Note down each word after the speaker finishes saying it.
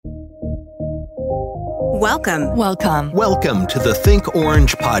Welcome. Welcome to the Think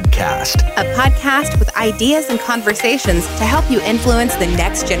Orange podcast. A podcast with ideas and conversations to help you influence the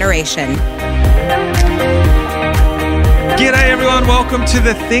next generation. G'day everyone, welcome to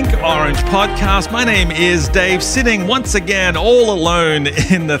the Think Orange podcast. My name is Dave, sitting once again all alone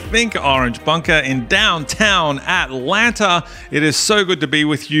in the Think Orange bunker in downtown Atlanta. It is so good to be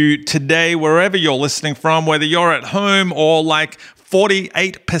with you today, wherever you're listening from, whether you're at home or like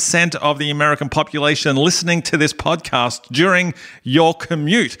 48% of the American population listening to this podcast during your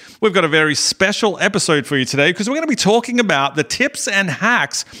commute. We've got a very special episode for you today because we're going to be talking about the tips and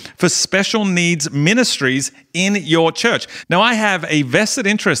hacks for special needs ministries in your church. Now, I have a vested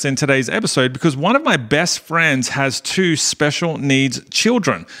interest in today's episode because one of my best friends has two special needs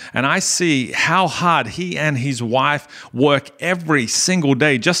children, and I see how hard he and his wife work every single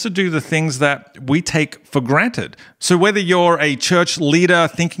day just to do the things that we take for granted. So whether you're a church leader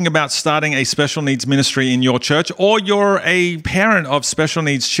thinking about starting a special needs ministry in your church, or you're a parent of special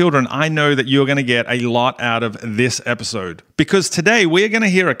needs children, I know that you're going to get a lot out of this episode. Because today we're going to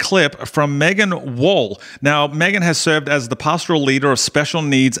hear a clip from Megan Wall. Now, Megan has served as the pastoral leader of special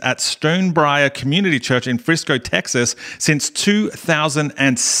needs at Stonebriar Community Church in Frisco, Texas since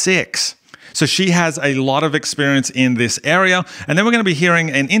 2006. So she has a lot of experience in this area. And then we're going to be hearing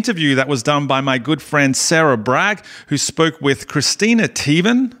an interview that was done by my good friend Sarah Bragg, who spoke with Christina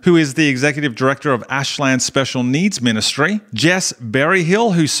Teven, who is the executive director of Ashland Special Needs Ministry, Jess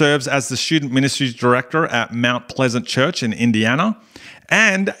Berryhill, who serves as the student ministries director at Mount Pleasant Church in Indiana,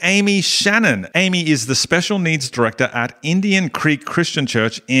 and Amy Shannon. Amy is the special needs director at Indian Creek Christian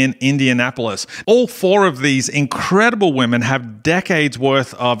Church in Indianapolis. All four of these incredible women have decades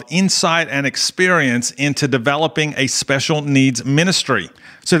worth of insight and experience into developing a special needs ministry.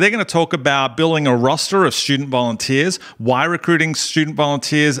 So they're going to talk about building a roster of student volunteers, why recruiting student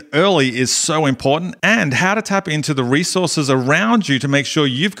volunteers early is so important, and how to tap into the resources around you to make sure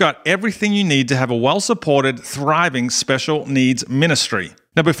you've got everything you need to have a well-supported, thriving special needs ministry.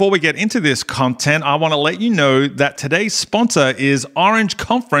 Now, before we get into this content, I want to let you know that today's sponsor is Orange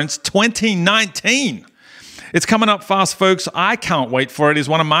Conference 2019. It's coming up fast, folks. I can't wait for it. It's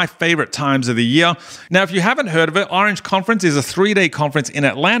one of my favorite times of the year. Now, if you haven't heard of it, Orange Conference is a 3-day conference in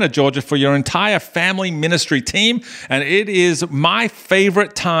Atlanta, Georgia for your entire family ministry team, and it is my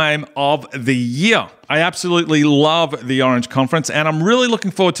favorite time of the year. I absolutely love the Orange Conference, and I'm really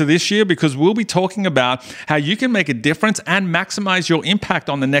looking forward to this year because we'll be talking about how you can make a difference and maximize your impact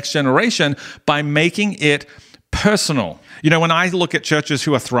on the next generation by making it personal. You know, when I look at churches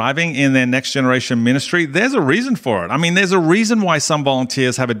who are thriving in their next generation ministry, there's a reason for it. I mean, there's a reason why some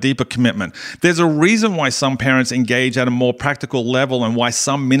volunteers have a deeper commitment. There's a reason why some parents engage at a more practical level and why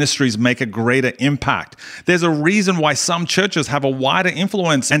some ministries make a greater impact. There's a reason why some churches have a wider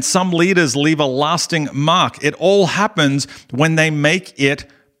influence and some leaders leave a lasting mark. It all happens when they make it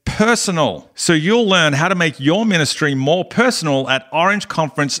personal. So you'll learn how to make your ministry more personal at Orange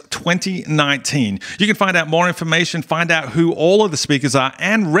Conference 2019. You can find out more information, find out who all of the speakers are,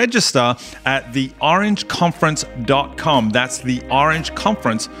 and register at theorangeconference.com. That's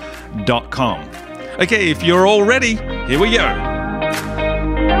theorangeconference.com. Okay, if you're all ready, here we go.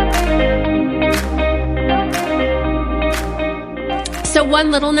 So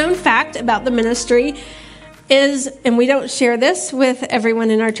one little known fact about the ministry is, and we don't share this with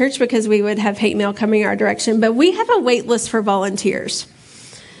everyone in our church because we would have hate mail coming our direction, but we have a wait list for volunteers.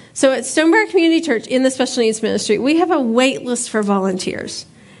 So at Stonebriar Community Church in the Special Needs Ministry, we have a wait list for volunteers.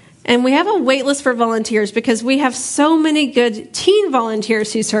 And we have a wait list for volunteers because we have so many good teen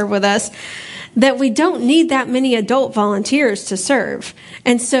volunteers who serve with us that we don't need that many adult volunteers to serve.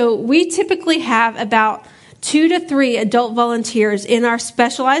 And so we typically have about 2 to 3 adult volunteers in our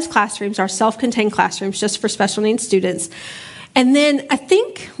specialized classrooms, our self-contained classrooms, just for special needs students. And then I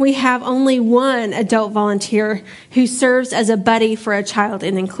think we have only 1 adult volunteer who serves as a buddy for a child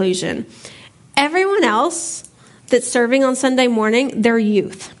in inclusion. Everyone else that's serving on Sunday morning, they're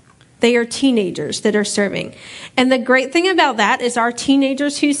youth. They are teenagers that are serving. And the great thing about that is our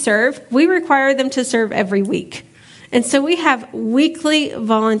teenagers who serve, we require them to serve every week. And so we have weekly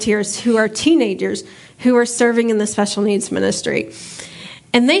volunteers who are teenagers who are serving in the special needs ministry.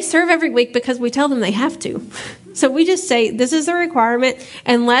 And they serve every week because we tell them they have to. So we just say, this is a requirement,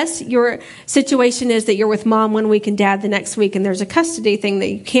 unless your situation is that you're with mom one week and dad the next week, and there's a custody thing that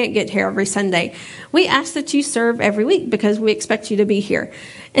you can't get here every Sunday. We ask that you serve every week because we expect you to be here.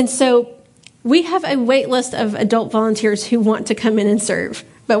 And so we have a wait list of adult volunteers who want to come in and serve.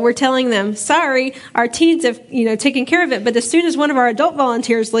 But we're telling them, sorry, our teens have, taken care of it. But as soon as one of our adult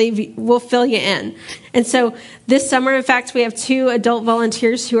volunteers leave, we'll fill you in. And so this summer, in fact, we have 2 adult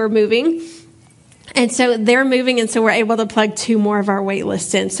volunteers who are moving. And so they're moving, and so we're able to plug 2 more of our wait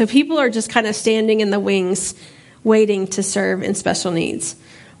lists in. So people are just kind of standing in the wings waiting to serve in special needs,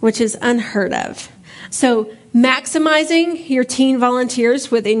 which is unheard of. So maximizing your teen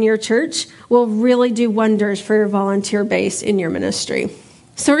volunteers within your church will really do wonders for your volunteer base in your ministry.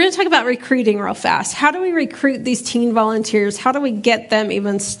 So we're going to talk about recruiting real fast. How do we recruit these teen volunteers? How do we get them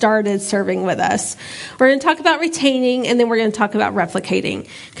even started serving with us? We're going to talk about retaining, and then we're going to talk about replicating.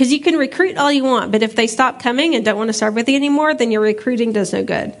 Because you can recruit all you want, but if they stop coming and don't want to serve with you anymore, then your recruiting does no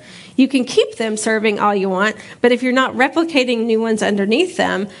good. You can keep them serving all you want, but if you're not replicating new ones underneath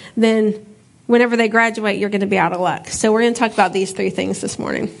them, then whenever they graduate, you're going to be out of luck. So we're going to talk about these 3 things this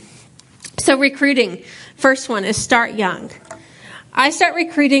morning. So recruiting. First one is start young. I start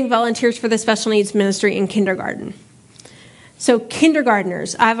recruiting volunteers for the special needs ministry in kindergarten. So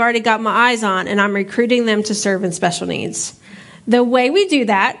kindergartners, I've already got my eyes on, and I'm recruiting them to serve in special needs. The way we do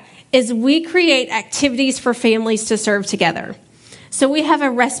that is we create activities for families to serve together. So we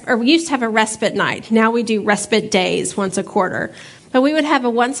used to have a respite night. Now we do respite days once a quarter. But we would have a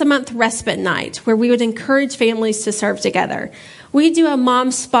once a month respite night where we would encourage families to serve together. We do a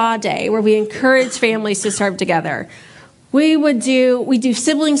mom spa day where we encourage families to serve together. We do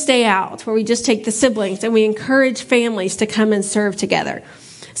siblings day out where we just take the siblings and we encourage families to come and serve together.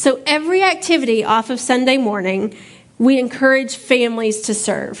 So every activity off of Sunday morning, we encourage families to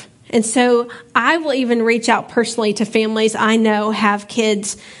serve. And so I will even reach out personally to families I know have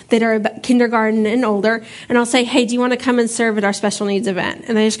kids that are kindergarten and older. And I'll say, hey, do you want to come and serve at our special needs event?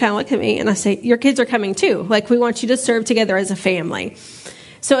 And they just kind of look at me and I say, your kids are coming too. Like, we want you to serve together as a family.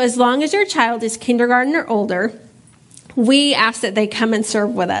 So as long as your child is kindergarten or older, we ask that they come and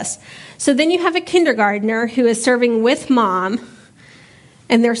serve with us. So then you have a kindergartner who is serving with mom,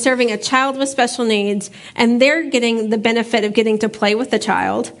 and they're serving a child with special needs, and they're getting the benefit of getting to play with the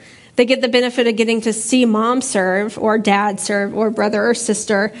child. They get the benefit of getting to see mom serve, or dad serve, or brother or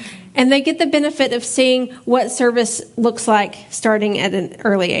sister, and they get the benefit of seeing what service looks like starting at an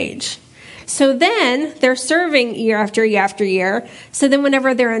early age. So then they're serving year after year after year. So then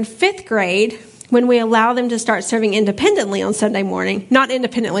whenever they're in 5th grade, when we allow them to start serving independently on Sunday morning, not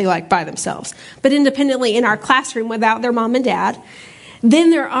independently like by themselves, but independently in our classroom without their mom and dad, then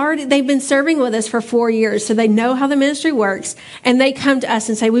they've been serving with us for 4 years, so they know how the ministry works, and they come to us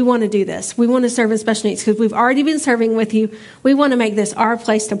and say, we want to do this. We want to serve in special needs because we've already been serving with you. We want to make this our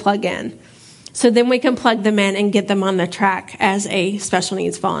place to plug in. So then we can plug them in and get them on the track as a special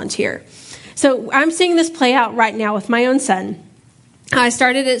needs volunteer. So I'm seeing this play out right now with my own son. I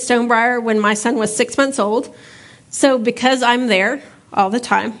started at Stonebriar when my son was 6 months old. So because I'm there all the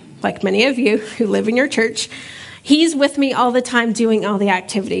time, like many of you who live in your church, he's with me all the time doing all the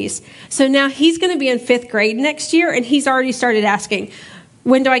activities. So now he's going to be in 5th grade next year, and he's already started asking,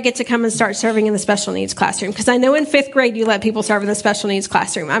 when do I get to come and start serving in the special needs classroom? Because I know in 5th grade you let people serve in the special needs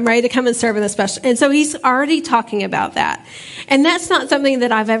classroom. I'm ready to come and serve in the special. And so he's already talking about that. And that's not something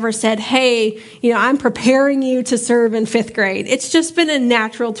that I've ever said, hey, I'm preparing you to serve in 5th grade. It's just been a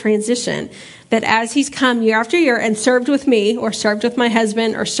natural transition that as he's come year after year and served with me or served with my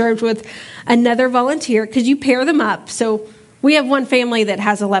husband or served with another volunteer, because you pair them up. So we have one family that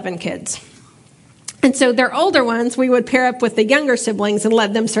has 11 kids. And so their older ones, we would pair up with the younger siblings and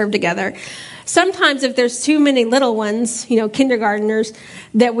let them serve together. Sometimes if there's too many little ones, kindergartners,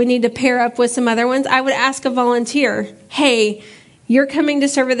 that we need to pair up with some other ones, I would ask a volunteer, hey, you're coming to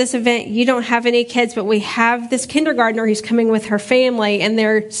serve at this event. You don't have any kids, but we have this kindergartner who's coming with her family, and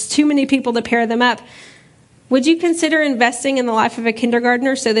there's too many people to pair them up. Would you consider investing in the life of a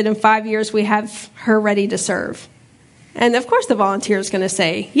kindergartner so that in 5 years we have her ready to serve? And of course the volunteer is going to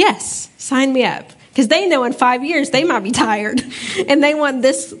say, yes, sign me up. Because they know in 5 years they might be tired, and they want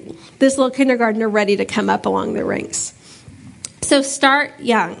this little kindergartner ready to come up along the ranks. So start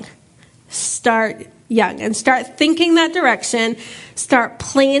young, and start thinking that direction. Start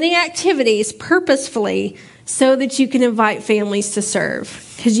planning activities purposefully so that you can invite families to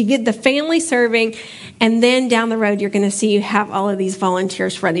serve. Because you get the family serving, and then down the road you're going to see you have all of these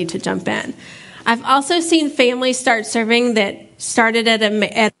volunteers ready to jump in. I've also seen families start serving that started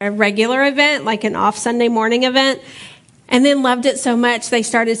at a regular event, like an off Sunday morning event, and then loved it so much they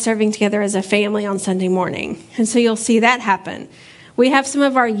started serving together as a family on Sunday morning. And so you'll see that happen. We have some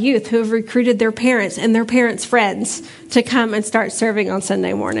of our youth who have recruited their parents and their parents' friends to come and start serving on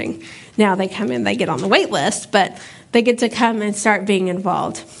Sunday morning. Now they come in, they get on the wait list, but they get to come and start being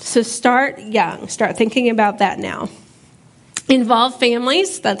involved. So start young. Start thinking about that now. Involve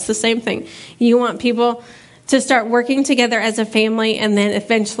families. That's the same thing. You want people to start working together as a family, and then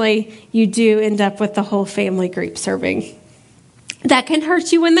eventually you do end up with the whole family group serving. That can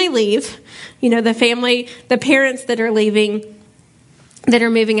hurt you when they leave. The parents that are leaving, that are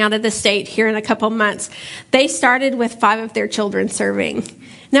moving out of the state here in a couple months, they started with 5 of their children serving.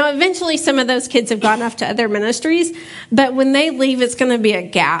 Now, eventually, some of those kids have gone off to other ministries, but when they leave, it's going to be a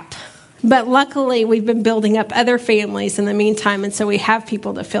gap. But luckily, we've been building up other families in the meantime, and so we have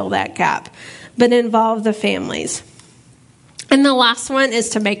people to fill that gap, but involve the families. And the last one is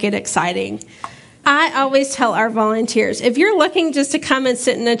to make it exciting. I always tell our volunteers, if you're looking just to come and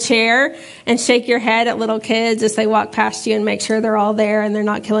sit in a chair and shake your head at little kids as they walk past you and make sure they're all there and they're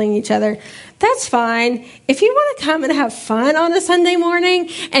not killing each other, that's fine. If you want to come and have fun on a Sunday morning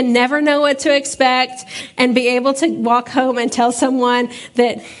and never know what to expect and be able to walk home and tell someone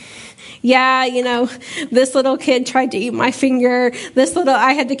that, this little kid tried to eat my finger.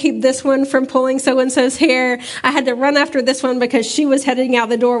 I had to keep this one from pulling so-and-so's hair. I had to run after this one because she was heading out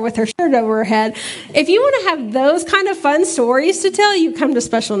the door with her shirt over her head. If you want to have those kind of fun stories to tell, you come to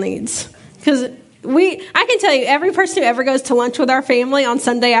special needs. Because I can tell you, every person who ever goes to lunch with our family on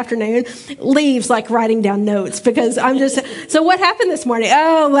Sunday afternoon leaves like writing down notes because so what happened this morning?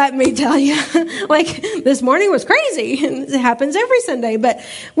 Oh, let me tell you, this morning was crazy. And it happens every Sunday, but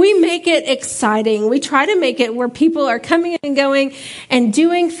we make it exciting. We try to make it where people are coming and going and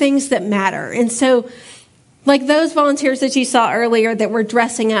doing things that matter. And so like those volunteers that you saw earlier that were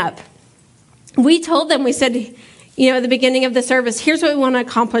dressing up, we told them, we said, at the beginning of the service, here's what we want to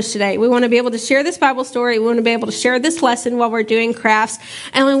accomplish today. We want to be able to share this Bible story. We want to be able to share this lesson while we're doing crafts.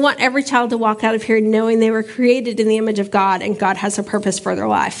 And we want every child to walk out of here knowing they were created in the image of God and God has a purpose for their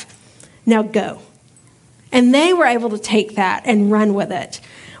life. Now go. And they were able to take that and run with it.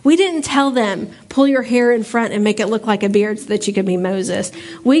 We didn't tell them, pull your hair in front and make it look like a beard so that you could be Moses.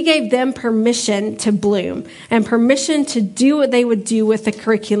 We gave them permission to bloom and permission to do what they would do with the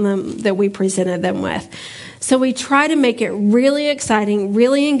curriculum that we presented them with. So we try to make it really exciting,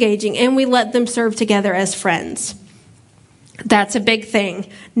 really engaging, and we let them serve together as friends. That's a big thing.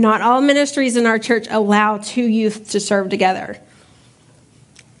 Not all ministries in our church allow 2 youth to serve together.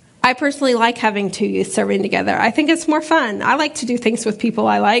 I personally like having 2 youth serving together. I think it's more fun. I like to do things with people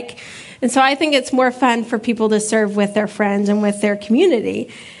I like. And so I think it's more fun for people to serve with their friends and with their community.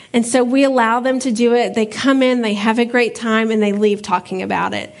 And so we allow them to do it. They come in, they have a great time, and they leave talking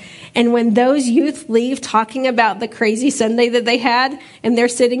about it. And when those youth leave talking about the crazy Sunday that they had, and they're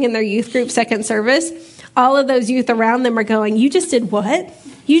sitting in their youth group second service, all of those youth around them are going, you just did what?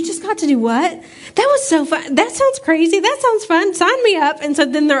 You just got to do what? That was so fun. That sounds crazy. That sounds fun. Sign me up. And so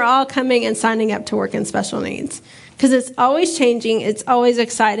then they're all coming and signing up to work in special needs. Because it's always changing. It's always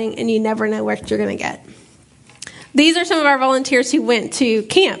exciting. And you never know what you're going to get. These are some of our volunteers who went to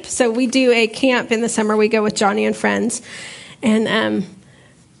camp. So we do a camp in the summer. We go with Johnny and friends. And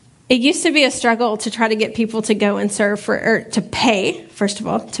it used to be a struggle to try to get people to go and serve to pay, first of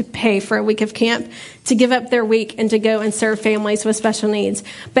all, to pay for a week of camp, to give up their week and to go and serve families with special needs.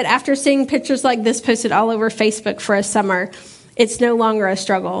 But after seeing pictures like this posted all over Facebook for a summer, it's no longer a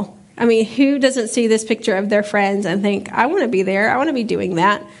struggle. I mean, who doesn't see this picture of their friends and think, I want to be there, I want to be doing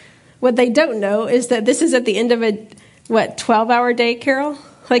that? What they don't know is that this is at the end of a, 12-hour day, Carol?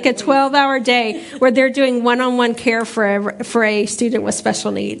 Like a 12-hour day where they're doing one-on-one care for a student with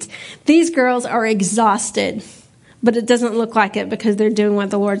special needs. These girls are exhausted, but it doesn't look like it because they're doing what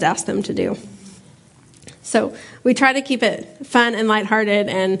the Lord's asked them to do. So we try to keep it fun and lighthearted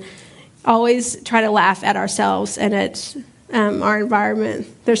and always try to laugh at ourselves and at our environment.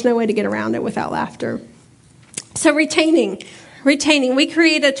 There's no way to get around it without laughter. So retaining. We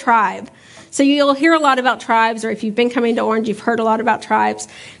create a tribe. So you'll hear a lot about tribes, or if you've been coming to Orange, you've heard a lot about tribes.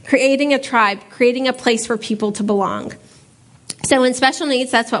 Creating a tribe, creating a place for people to belong. So in special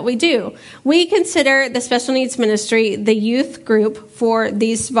needs, that's what we do. We consider the special needs ministry the youth group for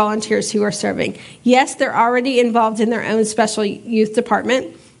these volunteers who are serving. Yes, they're already involved in their own special youth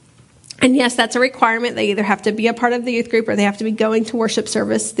department. And yes, that's a requirement. They either have to be a part of the youth group or they have to be going to worship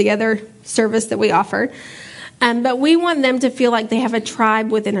service, the other service that we offer. But we want them to feel like they have a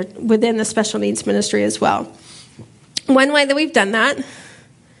tribe within the special needs ministry as well. One way that we've done that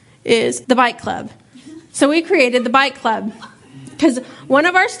is the bike club. So we created the bike club because one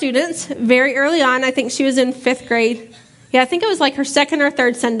of our students, very early on, I think she was in 5th grade. Yeah, I think it was like her 2nd or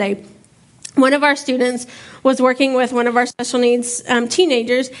 3rd Sunday. One of our students was working with one of our special needs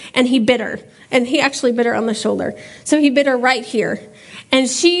teenagers, and he bit her. And he actually bit her on the shoulder. So he bit her right here. And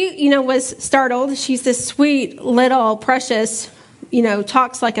she, was startled. She's this sweet, little, precious,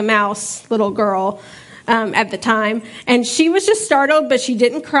 talks like a mouse little girl at the time. And she was just startled, but she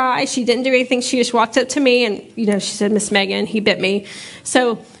didn't cry. She didn't do anything. She just walked up to me and, she said, Miss Megan, he bit me.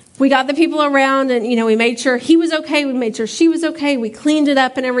 So we got the people around and, we made sure he was okay. We made sure she was okay. We cleaned it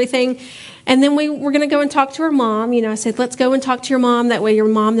up and everything. And then we were going to go and talk to her mom. I said, let's go and talk to your mom. That way your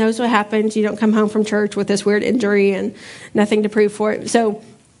mom knows what happened. You don't come home from church with this weird injury and nothing to prove for it. So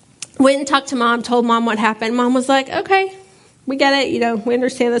went and talked to mom, told mom what happened. Mom was like, okay, we get it. We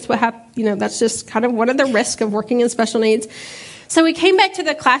understand that's what happened. That's just kind of one of the risks of working in special needs. So we came back to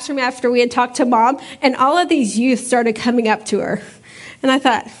the classroom after we had talked to mom, and all of these youth started coming up to her. And I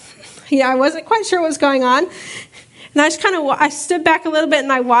thought, I wasn't quite sure what was going on. And I stood back a little bit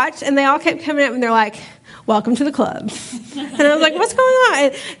and I watched, and they all kept coming up and they're like, welcome to the club. And I was like, what's going on?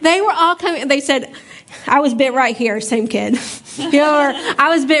 And they were all coming, and they said, I was bit right here, same kid. Or I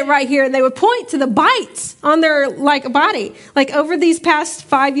was bit right here. And they would point to the bites on their body. Over these past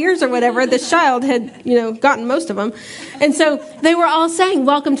 5 years or whatever, this child had, gotten most of them. And so they were all saying,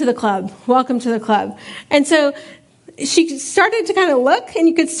 welcome to the club, welcome to the club. And so she started to kind of look, and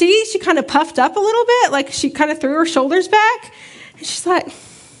you could see she kind of puffed up a little bit. She kind of threw her shoulders back. And she's like,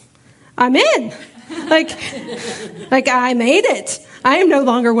 I'm in. I made it. I am no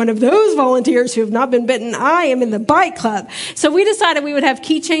longer one of those volunteers who have not been bitten. I am in the bite club. So we decided we would have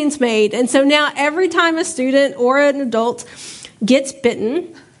keychains made. And so now every time a student or an adult gets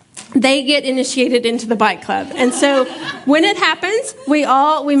bitten, they get initiated into the bite club. And so when it happens,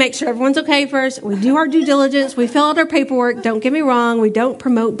 we make sure everyone's okay first. We do our due diligence. We fill out our paperwork. Don't get me wrong. We don't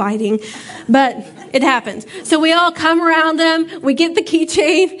promote biting, but it happens. So we all come around them. We get the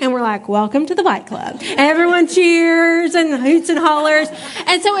keychain and we're like, welcome to the bite club. And everyone cheers and hoots and hollers.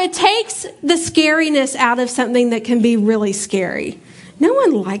 And so it takes the scariness out of something that can be really scary. No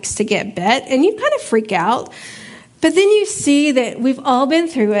one likes to get bit, and you kind of freak out. But then you see that we've all been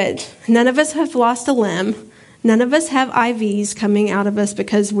through it. None of us have lost a limb. None of us have IVs coming out of us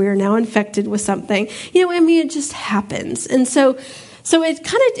because we're now infected with something. It just happens. And so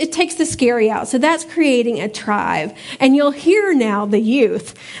it takes the scary out. So that's creating a tribe. And you'll hear now the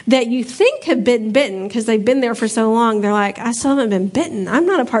youth that you think have been bitten because they've been there for so long. They're like, I still haven't been bitten. I'm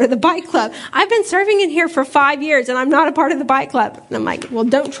not a part of the bite club. I've been serving in here for 5 years and I'm not a part of the bite club. And I'm like, well,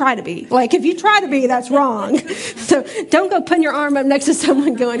 don't try to be. If you try to be, that's wrong. So don't go putting your arm up next to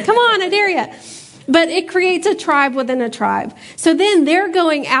someone going, come on, I dare you. But it creates a tribe within a tribe. So then they're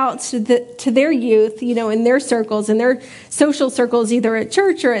going out to their youth, in their circles, in their social circles, either at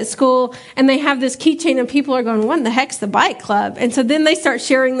church or at school, and they have this keychain, and people are going, what in the heck's the bite club? And so then they start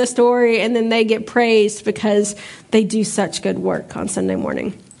sharing the story, and then they get praised because they do such good work on Sunday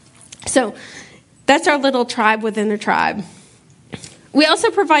morning. So that's our little tribe within a tribe. We also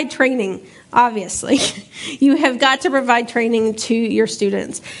provide training. Obviously, you have got to provide training to your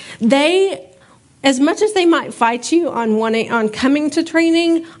students. As much as they might fight you on coming to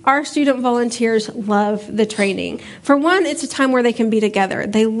training, our student volunteers love the training. For one, it's a time where they can be together.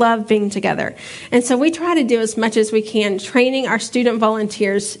 They love being together. And so we try to do as much as we can, training our student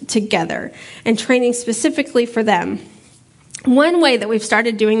volunteers together and training specifically for them. One way that we've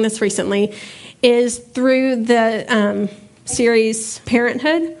started doing this recently is through the series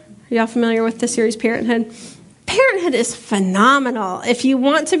Parenthood. Are y'all familiar with the series Parenthood? Parenthood is phenomenal if you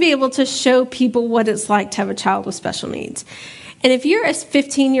want to be able to show people what it's like to have a child with special needs. And if you're a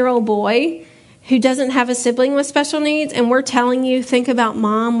 15-year-old boy who doesn't have a sibling with special needs, and we're telling you, think about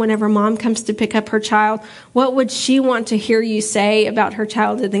mom whenever mom comes to pick up her child, what would she want to hear you say about her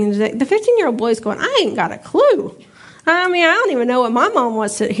child at the end of the day? The 15-year-old boy is going, I ain't got a clue. I don't even know what my mom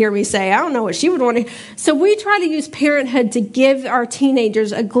wants to hear me say. I don't know what she would want to hear. So we try to use Parenthood to give our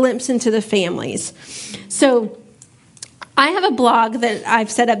teenagers a glimpse into the families. So I have a blog that I've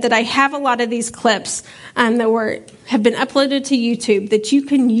set up that I have a lot of these clips that have been uploaded to YouTube that you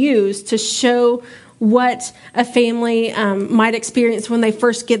can use to show what a family might experience when they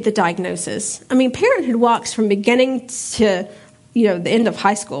first get the diagnosis. Parenthood walks from beginning to the end of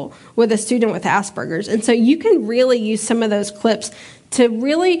high school with a student with Asperger's. And so you can really use some of those clips to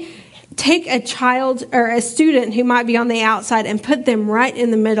really take a child or a student who might be on the outside and put them right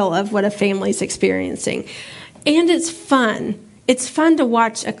in the middle of what a family's experiencing. And it's fun. It's fun to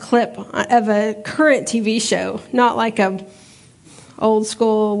watch a clip of a current TV show, not like a old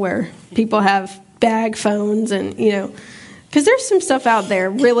school where people have bag phones and, because there's some stuff out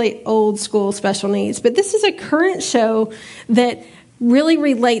there, really old school special needs. But this is a current show that really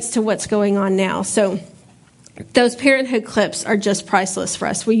relates to what's going on now. So those Parenthood clips are just priceless for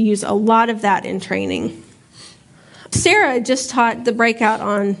us. We use a lot of that in training. Sarah just taught the breakout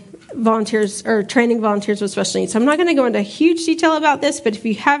on volunteers or training volunteers with special needs. So I'm not going to go into huge detail about this, but if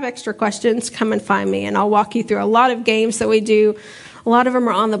you have extra questions, come and find me, and I'll walk you through a lot of games that we do, A lot of them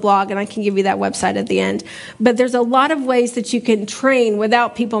are on the blog, and I can give you that website at the end. But there's a lot of ways that you can train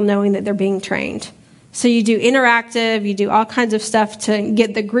without people knowing that they're being trained. So you do interactive, you do all kinds of stuff to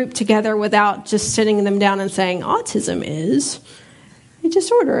get the group together without just sitting them down and saying, autism is a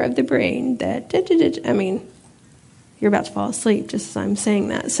disorder of the brain that, I mean, you're about to fall asleep just as I'm saying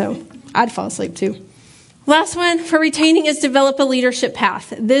that. So I'd fall asleep too. Last one for retaining is develop a leadership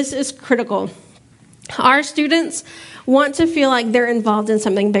path. This is critical. Our students want to feel like they're involved in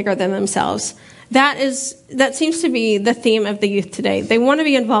something bigger than themselves. That seems to be the theme of the youth today. They want to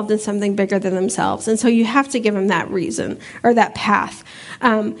be involved in something bigger than themselves. And so you have to give them that reason or that path.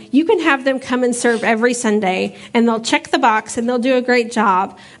 You can have them come and serve every Sunday, and they'll check the box and they'll do a great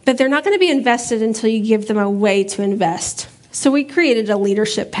job, but they're not going to be invested until you give them a way to invest. So we created a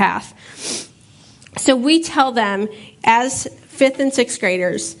leadership path. So we tell them as 5th and 6th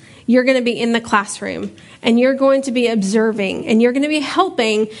graders, you're going to be in the classroom and you're going to be observing and you're going to be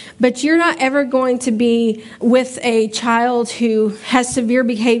helping, but you're not ever going to be with a child who has severe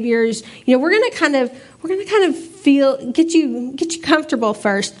behaviors. You know, we're going to kind of get you comfortable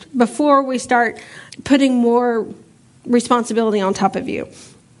first before we start putting more responsibility on top of you.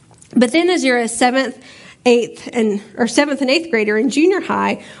 But then as you're a 7th and 8th grader in junior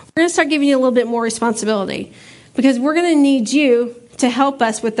high, we're going to start giving you a little bit more responsibility because we're going to need you to help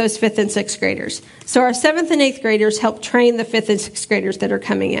us with those 5th and 6th graders. So our 7th and 8th graders help train the 5th and 6th graders that are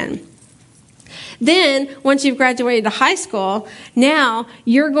coming in. Then, once you've graduated to high school, now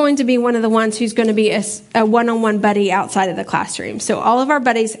you're going to be one of the ones who's going to be a one-on-one buddy outside of the classroom. So all of our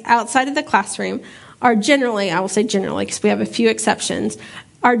buddies outside of the classroom are generally, I will say generally because we have a few exceptions,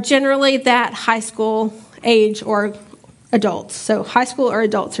 are generally that high school age or adults. So high school or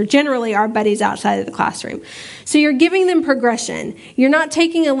adults are generally our buddies outside of the classroom. So you're giving them progression. You're not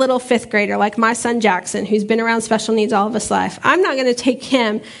taking a little 5th grader like my son Jackson, who's been around special needs all of his life. I'm not going to take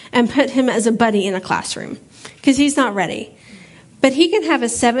him and put him as a buddy in a classroom because he's not ready. But he can have a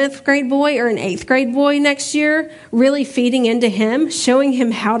 7th grade boy or an 8th grade boy next year really feeding into him, showing him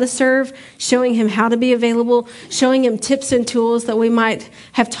how to serve, showing him how to be available, showing him tips and tools that we might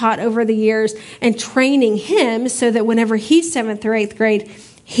have taught over the years, and training him so that whenever he's 7th or 8th grade,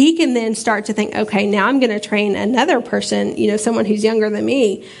 he can then start to think, okay, now I'm going to train another person, someone who's younger than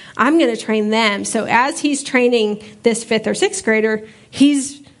me. I'm going to train them. So as he's training this 5th or 6th grader,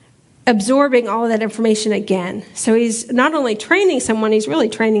 he's absorbing all of that information again. So he's not only training someone, he's really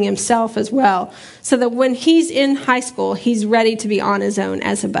training himself as well, so that when he's in high school, he's ready to be on his own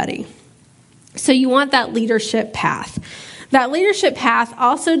as a buddy. So you want that leadership path. That leadership path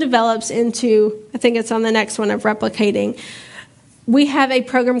also develops into, I think it's on the next one of replicating, we have a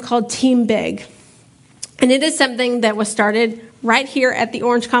program called Team Big. And it is something that was started right here at the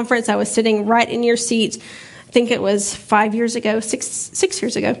Orange Conference. I was sitting right in your seat. I think it was 5 years ago, six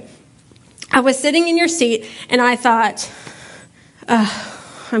years ago. I was sitting in your seat, and I thought,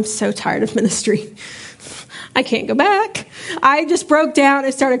 I'm so tired of ministry. I can't go back. I just broke down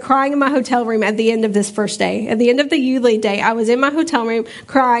and started crying in my hotel room at the end of this first day. At the end of the U-Lead day, I was in my hotel room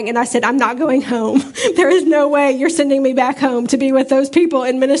crying, and I said, I'm not going home. There is no way you're sending me back home to be with those people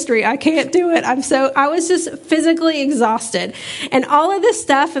in ministry. I can't do it. I was just physically exhausted. And all of this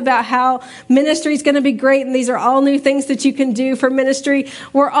stuff about how ministry is going to be great, and these are all new things that you can do for ministry,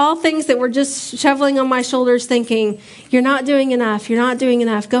 were all things that were just shoveling on my shoulders thinking, you're not doing enough. You're not doing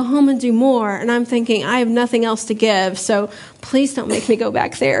enough. Go home and do more. And I'm thinking, I have nothing else to give, so please don't make me go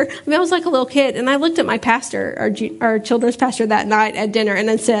back there. I mean, I was like a little kid, and I looked at my pastor, our children's pastor, that night at dinner,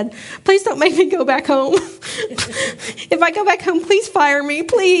 and I said, please don't make me go back home. If I go back home, please fire me,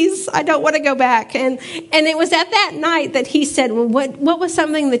 please. I don't want to go back. And it was at that night that he said, well, what was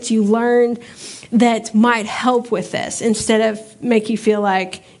something that you learned that might help with this instead of make you feel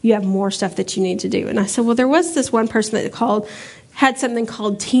like you have more stuff that you need to do? And I said, well, there was this one person that had something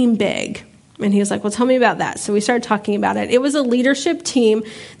called Team Big. And he was like, well, tell me about that. So we started talking about it. It was a leadership team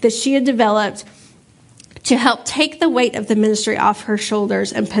that she had developed to help take the weight of the ministry off her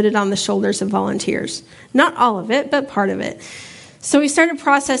shoulders and put it on the shoulders of volunteers. Not all of it, but part of it. So we started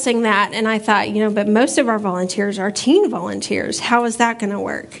processing that, and I thought, but most of our volunteers are teen volunteers. How is that going to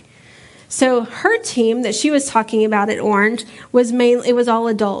work? So her team that she was talking about at Orange it was all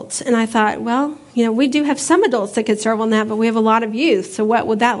adults. And I thought, well, we do have some adults that could serve on that, but we have a lot of youth. So what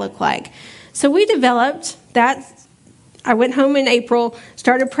would that look like? So we developed that. I went home in April,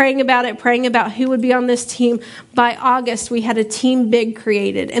 started praying about who would be on this team. By August, we had a Team Big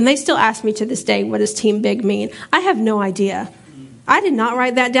created. And they still ask me to this day, what does Team Big mean? I have no idea. I did not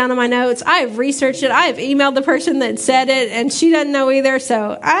write that down in my notes. I have researched it. I have emailed the person that said it, and she doesn't know either.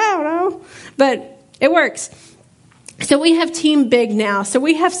 So I don't know, but it works. So we have Team Big now. So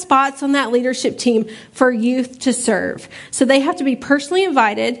we have spots on that leadership team for youth to serve. So they have to be personally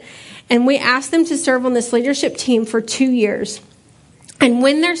invited, and we ask them to serve on this leadership team for 2 years. And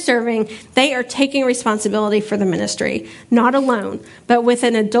when they're serving, they are taking responsibility for the ministry, not alone, but with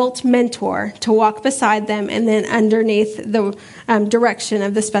an adult mentor to walk beside them and then underneath the direction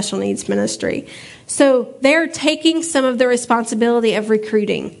of the special needs ministry. So they're taking some of the responsibility of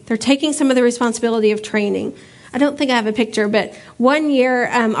recruiting. They're taking some of the responsibility of training. I don't think I have a picture, but one year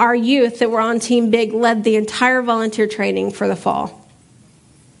our youth that were on Team Big led the entire volunteer training for the fall.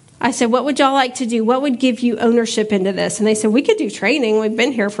 I said, what would y'all like to do? What would give you ownership into this? And they said, we could do training. We've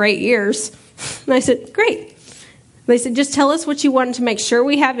been here for 8 years. And I said, great. They said, just tell us what you want to make sure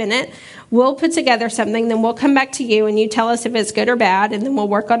we have in it. We'll put together something, then we'll come back to you, and you tell us if it's good or bad, and then we'll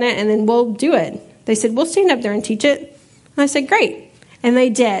work on it, and then we'll do it. They said, we'll stand up there and teach it. And I said, great. And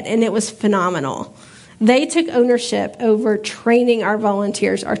they did, and it was phenomenal. They took ownership over training our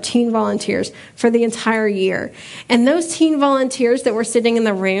volunteers, our teen volunteers, for the entire year. And those teen volunteers that were sitting in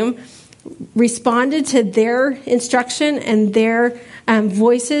the room responded to their instruction and their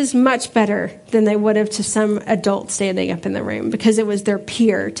voices much better than they would have to some adult standing up in the room, because it was their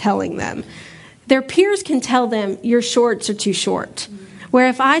peer telling them. Their peers can tell them, your shorts are too short. Where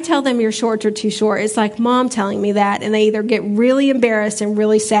if I tell them your shorts are too short, it's like mom telling me that, and they either get really embarrassed and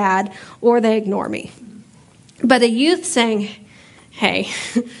really sad, or they ignore me. But a youth saying, hey,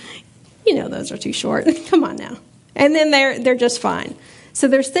 you know those are too short. Come on now. And then they're just fine. So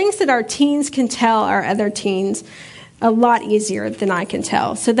there's things that our teens can tell our other teens a lot easier than I can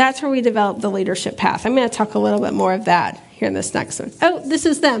tell. So that's where we developed the leadership path. I'm going to talk a little bit more of that here in this next one. Oh, this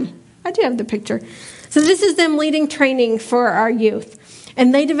is them. I do have the picture. So this is them leading training for our youth.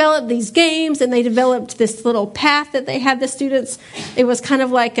 And they developed these games, and they developed this little path that they had the students. It was kind of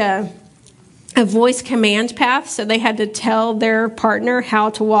like a voice command path, so they had to tell their partner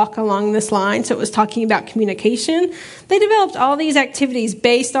how to walk along this line. So it was talking about communication. They developed all these activities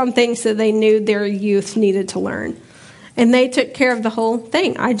based on things that they knew their youth needed to learn. And they took care of the whole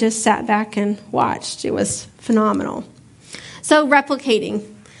thing. I just sat back and watched. It was phenomenal. So replicating.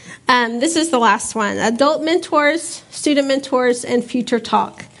 This is the last one. Adult mentors, student mentors, and future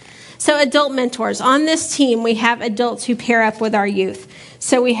talk. So adult mentors. On this team, we have adults who pair up with our youth.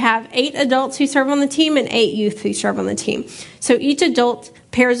 So we have 8 adults who serve on the team and 8 youth who serve on the team. So each adult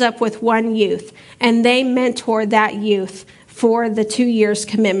pairs up with one youth, and they mentor that youth for the 2 years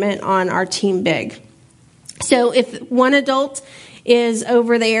commitment on our Team Big. So if one adult is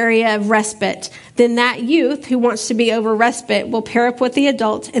over the area of respite, then that youth who wants to be over respite will pair up with the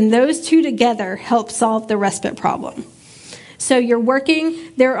adult, and those two together help solve the respite problem. So you're working,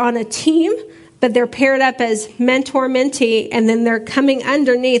 they're on a team, but they're paired up as mentor-mentee, and then they're coming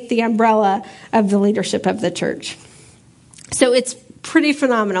underneath the umbrella of the leadership of the church. So it's pretty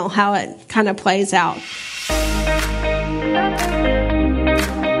phenomenal how it kind of plays out.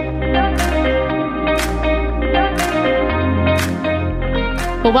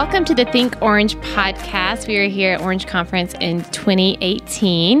 Well, welcome to the Think Orange podcast. We are here at Orange Conference in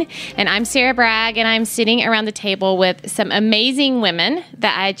 2018. And I'm Sarah Bragg, and I'm sitting around the table with some amazing women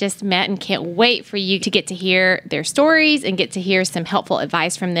that I just met and can't wait for you to get to hear their stories and get to hear some helpful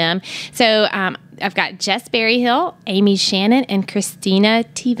advice from them. So I've got Jess Berryhill, Amy Shannon, and Christina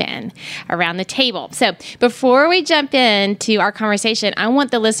Tevan around the table. So before we jump into our conversation, I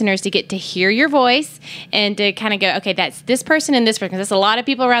want the listeners to get to hear your voice and to kind of go, okay, that's this person and this person, because there's a lot of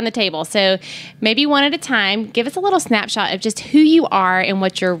people around the table. So maybe one at a time, give us a little snapshot of just who you are and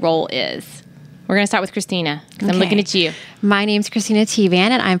what your role is. We're going to start with Christina, because I'm looking at you. My name's Christina Tevan,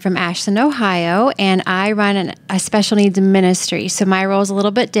 and I'm from Ashland, Ohio, and I run a special needs ministry. So my role is a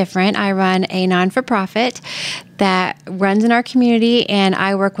little bit different. I run a non-for-profit that runs in our community, and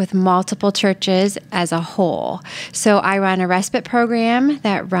I work with multiple churches as a whole. So I run a respite program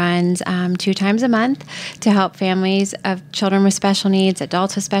that runs 2 times a month to help families of children with special needs,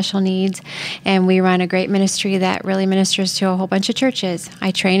 adults with special needs, and we run a great ministry that really ministers to a whole bunch of churches.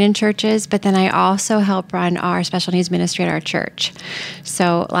 I train in churches, but then I also help run our special needs ministry at our church.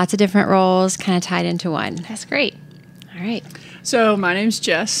 So lots of different roles kind of tied into one. That's great. All right. So my name's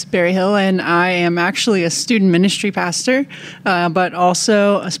Jess Berryhill, and I am actually a student ministry pastor, but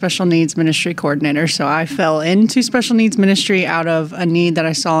also a special needs ministry coordinator. So I fell into special needs ministry out of a need that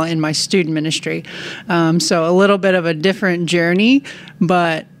I saw in my student ministry. So a little bit of a different journey,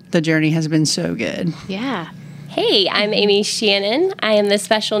 but the journey has been so good. Yeah. Hey, I'm Amy Shannon. I am the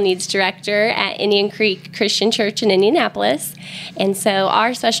Special Needs Director at Indian Creek Christian Church in Indianapolis. And so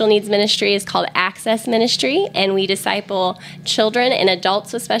our special needs ministry is called Access Ministry, and we disciple children and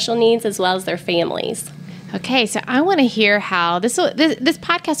adults with special needs as well as their families. Okay, so I want to hear how this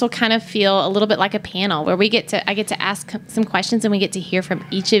podcast will kind of feel a little bit like a panel where I get to ask some questions and we get to hear from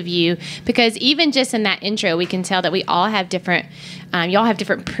each of you, because even just in that intro, we can tell that we all have different, y'all have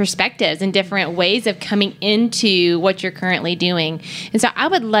different perspectives and different ways of coming into what you're currently doing. And so I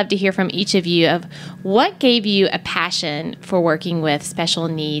would love to hear from each of you of what gave you a passion for working with special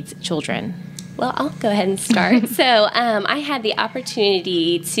needs children. Well, I'll go ahead and start. So I had the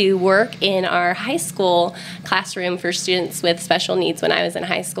opportunity to work in our high school classroom for students with special needs when I was in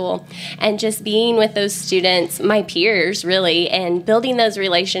high school. And just being with those students, my peers really, and building those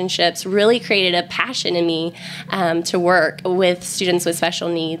relationships really created a passion in me to work with students with special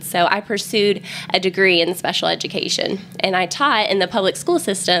needs. So I pursued a degree in special education. And I taught in the public school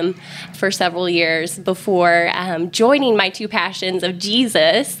system for several years before joining my two passions of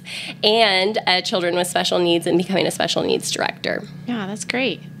Jesus and children with special needs and becoming a special needs director. Yeah, that's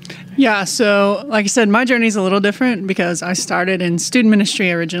great. Yeah, so like I said, my journey is a little different because I started in student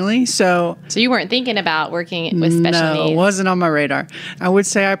ministry originally. So you weren't thinking about working with special needs? No, it wasn't on my radar. I would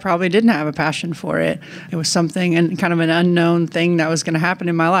say I probably didn't have a passion for it. It was something and kind of an unknown thing that was going to happen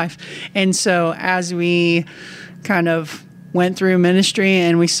in my life. And so as we kind of went through ministry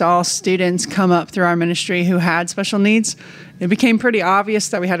and we saw students come up through our ministry who had special needs, it became pretty obvious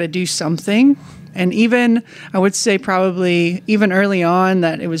that we had to do something. And even, I would say probably even early on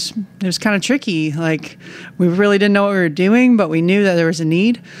that it was kind of tricky. Like, we really didn't know what we were doing, but we knew that there was a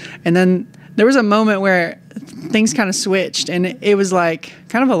need. And then there was a moment where things kind of switched, and it was like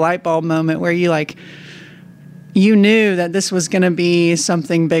kind of a light bulb moment where you knew that this was going to be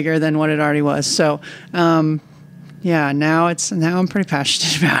something bigger than what it already was. So, yeah, now I'm pretty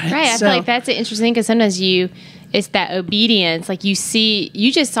passionate about it. Right. I feel like that's interesting because sometimes it's that obedience. Like you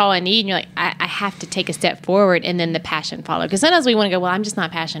just saw a need and you're like, I have to take a step forward, and then the passion followed. Because sometimes we want to go, well, I'm just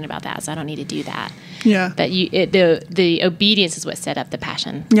not passionate about that, so I don't need to do that. Yeah. But the obedience is what set up the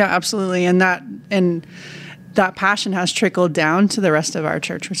passion. Yeah, absolutely. And that passion has trickled down to the rest of our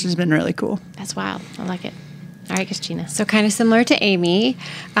church, which has been really cool. That's wild. I like it. All right, Christina. So kind of similar to Amy,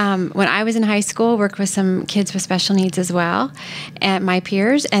 when I was in high school, worked with some kids with special needs as well, at my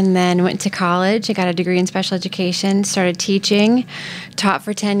peers, and then went to college. I got a degree in special education, started teaching, taught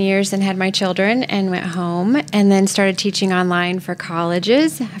for 10 years, and had my children, and went home, and then started teaching online for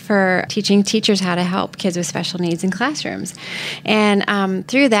colleges, for teaching teachers how to help kids with special needs in classrooms. And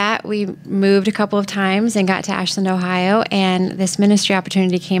through that, we moved a couple of times and got to Ashland, Ohio, and this ministry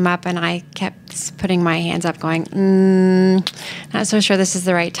opportunity came up, and I kept putting my hands up going, not so sure this is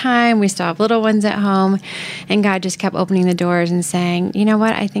the right time. We still have little ones at home. And God just kept opening the doors and saying, you know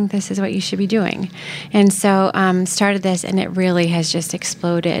what, I think this is what you should be doing. And so started this, and it really has just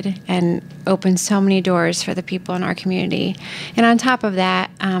exploded and opened so many doors for the people in our community. And on top of that,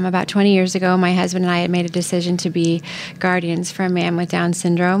 about 20 years ago, my husband and I had made a decision to be guardians for a man with Down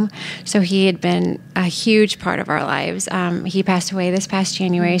syndrome. So he had been a huge part of our lives. He passed away this past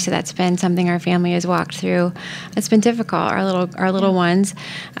January, so that's been something our family has walked through. It's been difficult. Our little ones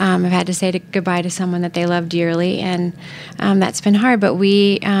have had to say goodbye to someone that they love dearly, and that's been hard. But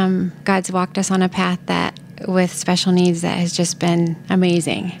God's walked us on a path that with special needs that has just been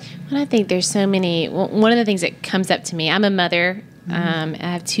amazing. Well, I think there's so many. One of the things that comes up to me, I'm a mother. I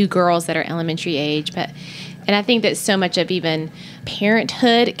have two girls that are elementary age, and I think that so much of even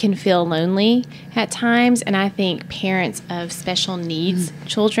parenthood can feel lonely at times. And I think parents of special needs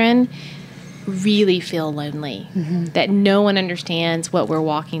children really feel lonely, that no one understands what we're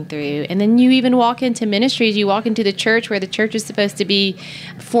walking through. And then you even walk into ministries, you walk into the church where the church is supposed to be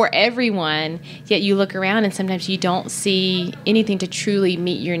for everyone, yet you look around and sometimes you don't see anything to truly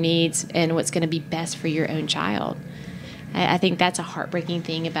meet your needs and what's going to be best for your own child. I think that's a heartbreaking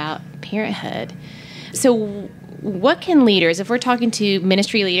thing about parenthood. So what can leaders, if we're talking to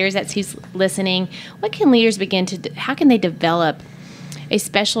ministry leaders, that's who's listening, what can leaders how can they develop a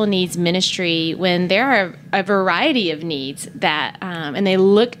special needs ministry when there are a variety of needs that, and they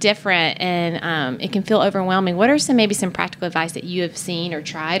look different, and it can feel overwhelming? What are maybe some practical advice that you have seen or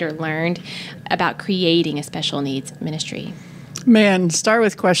tried or learned about creating a special needs ministry? Man, start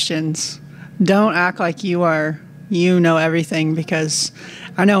with questions. Don't act like you know everything, because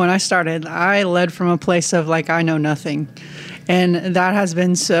I know when I started, I led from a place of like, I know nothing. And that has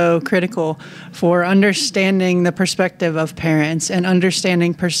been so critical for understanding the perspective of parents and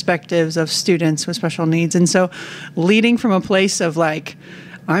understanding perspectives of students with special needs. And so leading from a place of like,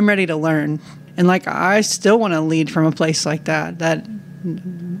 I'm ready to learn. And like, I still want to lead from a place like that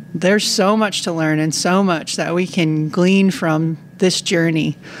there's so much to learn and so much that we can glean from this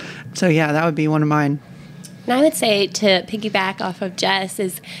journey. So yeah, that would be one of mine. And I would say, to piggyback off of Jess,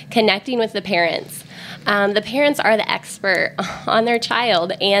 is connecting with the parents. The parents are the expert on their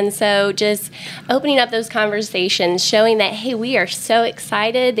child. And so just opening up those conversations, showing that, hey, we are so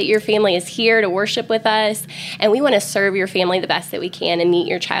excited that your family is here to worship with us, and we want to serve your family the best that we can and meet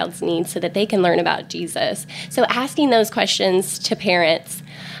your child's needs so that they can learn about Jesus. So asking those questions to parents.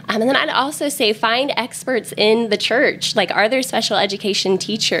 And then I'd also say find experts in the church. Like, are there special education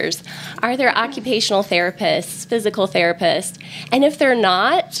teachers? Are there occupational therapists, physical therapists? And if they're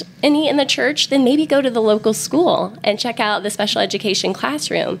not any in the church, then maybe go to the local school and check out the special education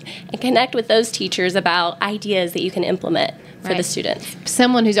classroom and connect with those teachers about ideas that you can implement for the students.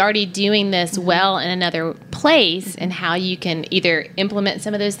 Someone who's already doing this well in another place, and how you can either implement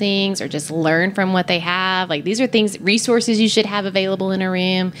some of those things or just learn from what they have. Like, these are things, resources you should have available in a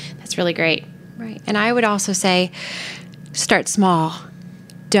room. That's really great. Right. And I would also say, start small.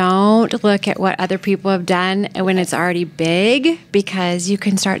 Don't look at what other people have done when it's already big, because you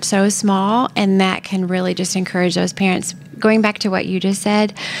can start so small, and that can really just encourage those parents. Going back to what you just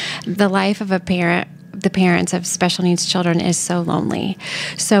said, the life of a parent, the parents of special needs children, is so lonely.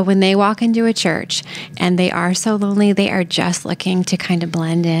 So when they walk into a church and they are so lonely, they are just looking to kind of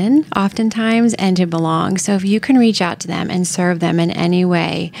blend in oftentimes and to belong. So if you can reach out to them and serve them in any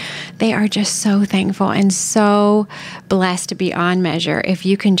way, they are just so thankful and so blessed beyond measure if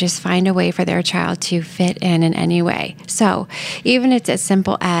you can just find a way for their child to fit in any way. So even if it's as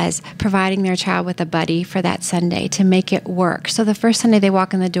simple as providing their child with a buddy for that Sunday to make it work. So the first Sunday they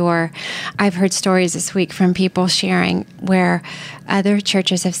walk in the door, I've heard stories this week from people sharing where other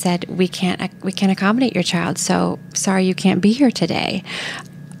churches have said, we can't accommodate your child, so sorry you can't be here today.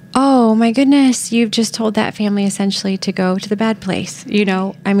 Oh my goodness, you've just told that family essentially to go to the bad place.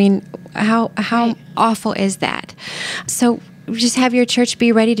 I mean, how awful is that? So just have your church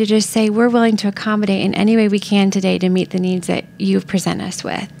be ready to just say, we're willing to accommodate in any way we can today to meet the needs that you've presented us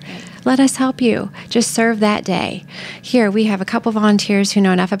with. Let us help you. Just serve that day. Here, we have a couple volunteers who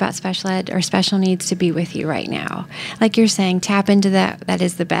know enough about special ed or special needs to be with you right now. Like you're saying, tap into that. That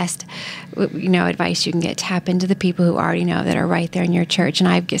is the best, advice you can get. Tap into the people who already know, that are right there in your church. And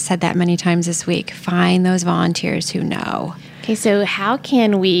I've said that many times this week. Find those volunteers who know. Okay, so how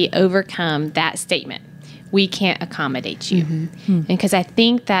can we overcome that statement? We can't accommodate you. And because I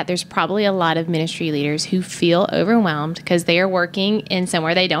think that there's probably a lot of ministry leaders who feel overwhelmed because they are working in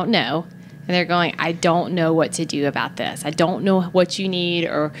somewhere they don't know. And they're going, I don't know what to do about this. I don't know what you need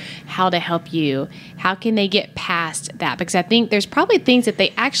or how to help you. How can they get past that? Because I think there's probably things that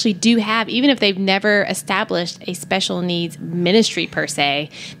they actually do have, even if they've never established a special needs ministry per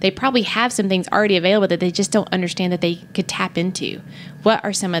se. They probably have some things already available that they just don't understand that they could tap into. What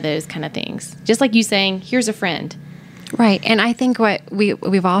are some of those kind of things? Just like you saying, here's a friend. Right. And I think what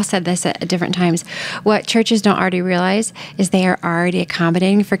we've all said this at different times, what churches don't already realize is they are already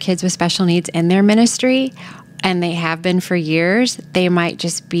accommodating for kids with special needs in their ministry, and they have been for years. They might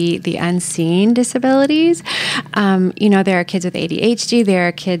just be the unseen disabilities. There are kids with ADHD, there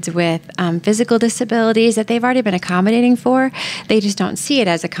are kids with physical disabilities that they've already been accommodating for. They just don't see it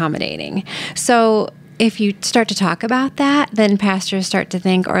as accommodating. So if you start to talk about that, then pastors start to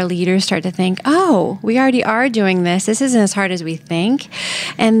think, or leaders start to think, oh, we already are doing this. This isn't as hard as we think.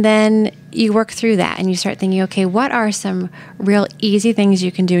 And then you work through that and you start thinking, okay, what are some real easy things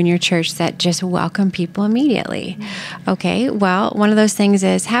you can do in your church that just welcome people immediately? Okay, well, one of those things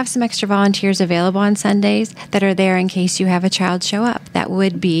is have some extra volunteers available on Sundays that are there in case you have a child show up. That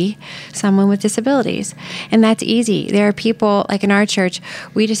would be someone with disabilities. And that's easy. There are people, like in our church,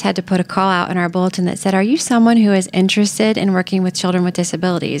 we just had to put a call out in our bulletin that said, are you someone who is interested in working with children with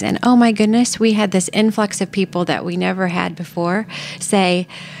disabilities? And oh my goodness, we had this influx of people that we never had before say,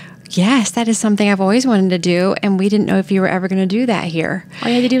 yes, that is something I've always wanted to do, and we didn't know if you were ever going to do that here. All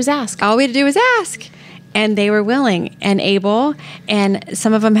you had to do was ask. All we had to do was ask. And they were willing and able, and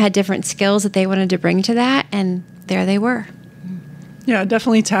some of them had different skills that they wanted to bring to that, and there they were. Yeah,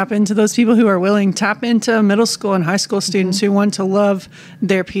 definitely tap into those people who are willing. Tap into middle school and high school students who want to love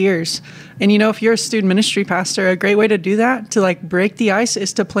their peers. And, if you're a student ministry pastor, a great way to do that, to break the ice,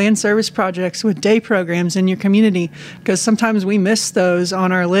 is to plan service projects with day programs in your community, because sometimes we miss those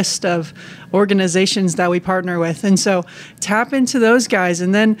on our list of organizations that we partner with. And so tap into those guys.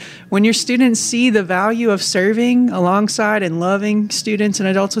 And then when your students see the value of serving alongside and loving students and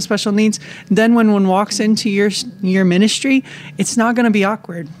adults with special needs, then when one walks into your ministry, it's not going to be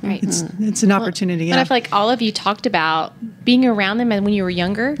awkward. Right. It's an opportunity. But I feel like all of you talked about being around them when you were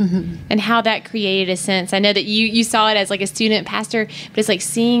younger and how that created a sense. I know that you saw it as like a student pastor, but it's like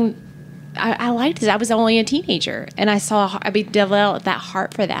seeing I liked it. I was only a teenager, and I developed that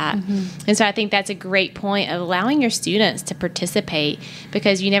heart for that. And so I think that's a great point of allowing your students to participate,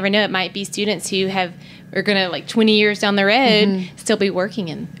 because you never know. It might be students who are going to, like 20 years down the road, still be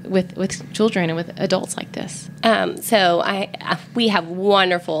working with children and with adults like this. We have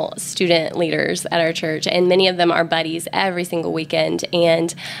wonderful student leaders at our church, and many of them are buddies every single weekend.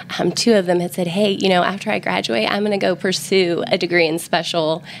 And 2 of them had said, hey, after I graduate, I'm going to go pursue a degree in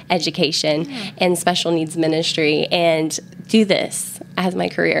special education and special needs ministry and do this as my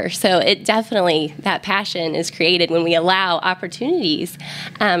career. So it definitely, that passion is created when we allow opportunities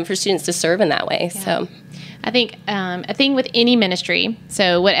for students to serve in that way. Yeah. So I think a thing with any ministry,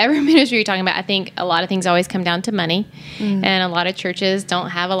 so whatever ministry you're talking about, I think a lot of things always come down to money. And a lot of churches don't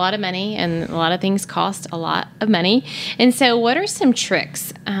have a lot of money, and a lot of things cost a lot of money. And so what are some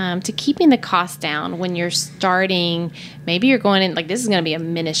tricks to keeping the cost down when you're starting? Maybe you're going in, like, this is going to be a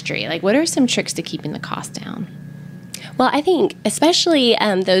ministry. Like, what are some tricks to keeping the cost down? Well, I think especially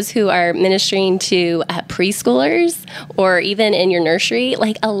those who are ministering to preschoolers or even in your nursery,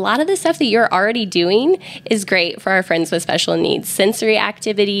 like a lot of the stuff that you're already doing is great for our friends with special needs. Sensory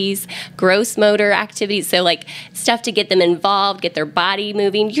activities, gross motor activities, so like stuff to get them involved, get their body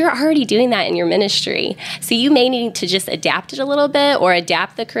moving. You're already doing that in your ministry. So you may need to just adapt it a little bit or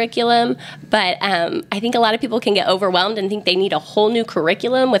adapt the curriculum. But I think a lot of people can get overwhelmed and think they need a whole new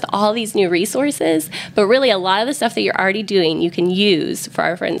curriculum with all these new resources. But really, a lot of the stuff that you're already doing, you can use for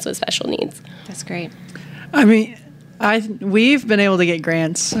our friends with special needs. That's great. I mean, we've been able to get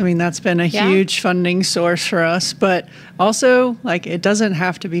grants. I mean, that's been a huge funding source for us. But also, like, it doesn't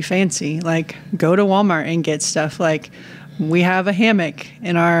have to be fancy. Like, go to Walmart and get stuff. Like, we have a hammock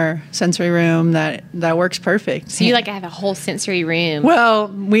in our sensory room that works perfect. So you have a whole sensory room? Well,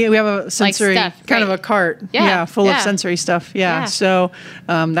 we have a sensory, like stuff, kind of a cart, full of sensory stuff. Yeah. So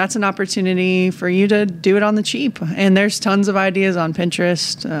that's an opportunity for you to do it on the cheap. And there's tons of ideas on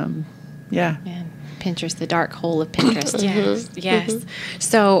Pinterest. Man, Pinterest, the dark hole of Pinterest. Yes.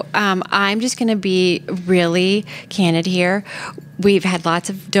 So I'm just going to be really candid here. We've had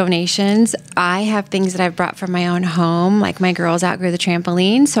lots of donations. I have things that I've brought from my own home, like my girls outgrew the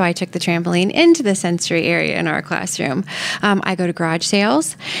trampoline, so I took the trampoline into the sensory area in our classroom. I go to garage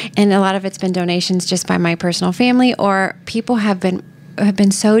sales, and a lot of it's been donations just by my personal family, or people have been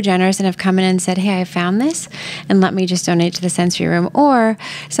so generous and have come in and said, hey, I found this, and let me just donate to the sensory room. Or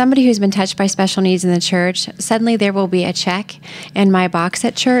somebody who's been touched by special needs in the church, suddenly there will be a check in my box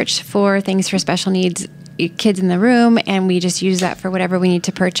at church for things for special needs kids in the room, and we just use that for whatever we need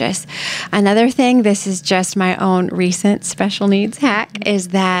to purchase. Another thing, this is just my own recent special needs hack, is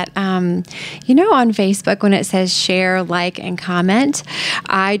that, on Facebook when it says share, like, and comment,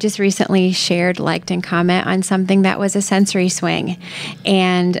 I just recently shared, liked, and comment on something that was a sensory swing,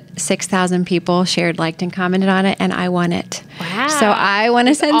 and 6,000 people shared, liked, and commented on it, and I won it. Wow. So I won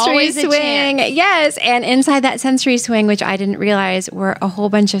a sensory swing. Yes, and inside that sensory swing, which I didn't realize were a whole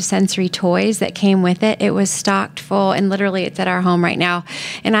bunch of sensory toys that came with it. It was stocked full, and literally it's at our home right now.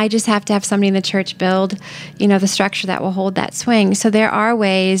 And I just have to have somebody in the church build, the structure that will hold that swing. So there are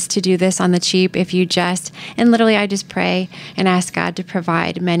ways to do this on the cheap if you and literally I just pray and ask God to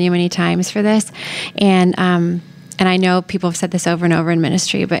provide many, many times for this. And I know people have said this over and over in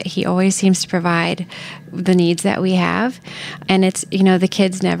ministry, but he always seems to provide the needs that we have. And it's, the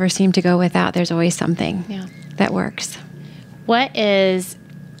kids never seem to go without. There's always something that works. What is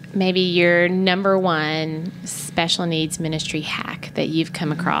maybe your number one special needs ministry hack that you've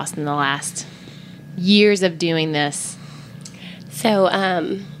come across in the last years of doing this? So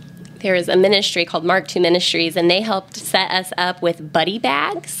there is a ministry called Mark II Ministries, and they helped set us up with buddy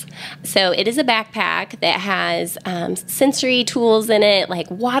bags. So it is a backpack that has sensory tools in it, like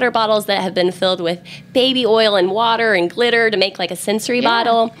water bottles that have been filled with baby oil and water and glitter to make like a sensory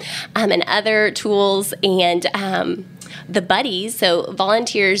bottle, and other tools. And the buddies, so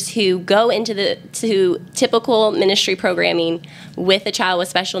volunteers who go into to typical ministry programming with a child with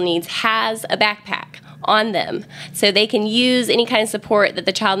special needs, has a backpack on them, so they can use any kind of support that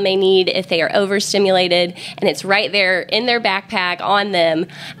the child may need if they are overstimulated, and it's right there in their backpack on them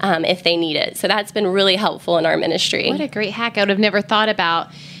if they need it. So that's been really helpful in our ministry. What a great hack. I would have never thought about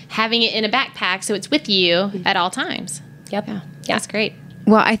having it in a backpack so it's with you at all times. Yep. Yeah. That's great.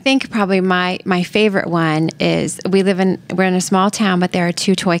 Well, I think probably my favorite one is we're in a small town, but there are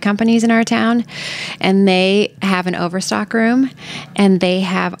 2 toy companies in our town, and they have an overstock room, and they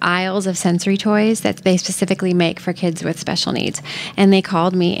have aisles of sensory toys that they specifically make for kids with special needs. And they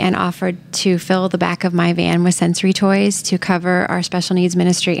called me and offered to fill the back of my van with sensory toys to cover our special needs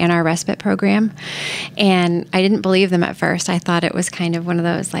ministry and our respite program. And I didn't believe them at first. I thought it was kind of one of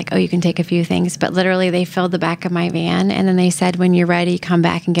those like, oh, you can take a few things. But literally they filled the back of my van, and then they said, when you're ready, come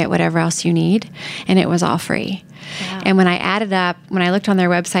back and get whatever else you need. And it was all free. Wow. And when I looked on their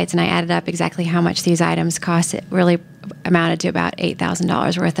websites and I added up exactly how much these items cost, it really amounted to about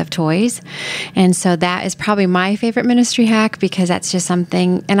 $8,000 worth of toys. And so that is probably my favorite ministry hack, because that's just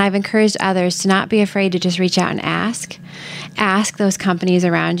something, and I've encouraged others to not be afraid to just reach out and ask those companies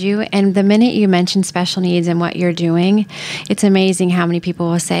around you. And the minute you mention special needs and what you're doing, it's amazing how many people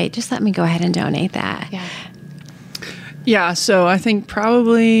will say, just let me go ahead and donate that. Yeah, so I think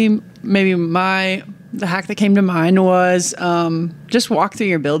probably maybe the hack that came to mind was just walk through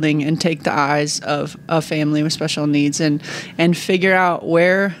your building and take the eyes of a family with special needs and figure out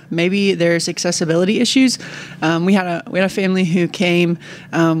where maybe there's accessibility issues. We had a family who came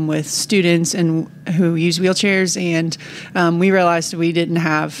with students and who use wheelchairs, and we realized we didn't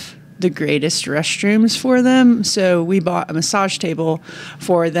have the greatest restrooms for them. So we bought a massage table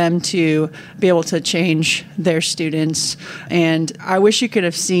for them to be able to change their students. And I wish you could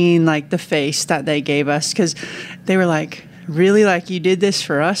have seen like the face that they gave us, because they were like, really, like, you did this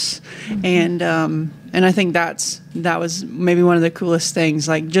for us? Mm-hmm. And I think that was maybe one of the coolest things,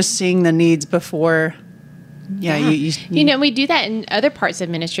 like just seeing the needs before. Yeah. We do that in other parts of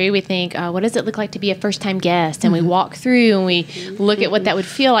ministry. We think, what does it look like to be a first-time guest? And we walk through and we look at what that would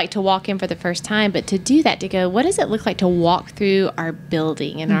feel like to walk in for the first time. But to do that, to go, what does it look like to walk through our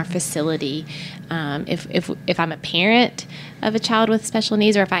building and our facility? If I'm a parent of a child with special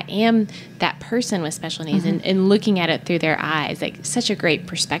needs, or if I am that person with special needs, and looking at it through their eyes, like such a great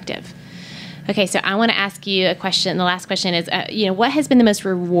perspective. Okay, so I want to ask you a question. The last question is, what has been the most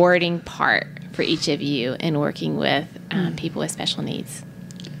rewarding part for each of you in working with people with special needs?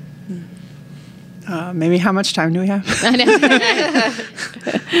 Maybe how much time do we have?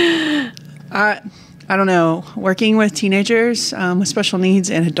 I don't know. Working with teenagers with special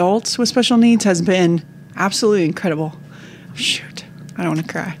needs and adults with special needs has been absolutely incredible. Shoot, I don't want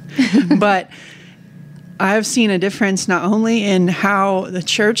to cry. But I have seen a difference not only in how the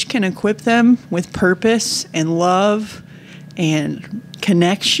church can equip them with purpose and love and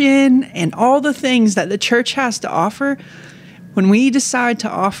connection and all the things that the church has to offer. When we decide to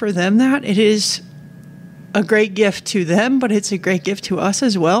offer them that, it is a great gift to them, but it's a great gift to us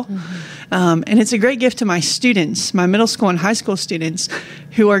as well. And it's a great gift to my students, my middle school and high school students,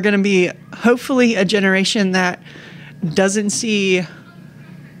 who are going to be hopefully a generation that doesn't see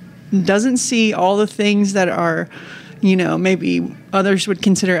all the things that are, maybe others would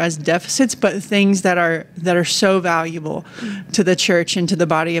consider as deficits, but things that are so valuable to the church and to the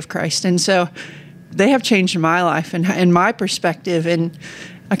body of Christ. And so they have changed my life and my perspective. And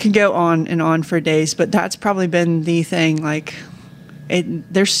I could go on and on for days, but that's probably been the thing. Like,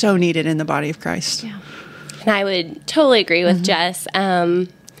 they're so needed in the body of Christ. Yeah. And I would totally agree with Jess.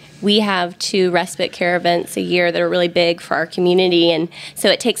 We have 2 respite care events a year that are really big for our community. And so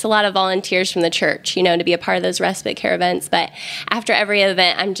it takes a lot of volunteers from the church, to be a part of those respite care events. But after every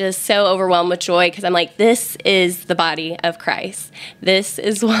event, I'm just so overwhelmed with joy, because I'm like, this is the body of Christ. This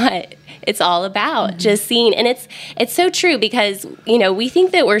is what it's all about, just seeing. And it's so true, because, we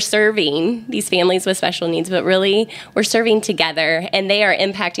think that we're serving these families with special needs, but really we're serving together, and they are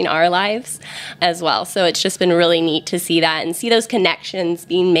impacting our lives as well. So it's just been really neat to see that and see those connections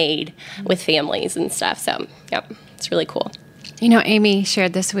being made with families and stuff. So, yep, it's really cool. Amy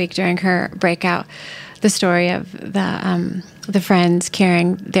shared this week during her breakout the story of the friends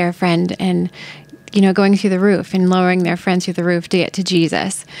carrying their friend and going through the roof and lowering their friends through the roof to get to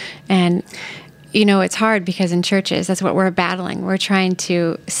Jesus. And, it's hard, because in churches, that's what we're battling. We're trying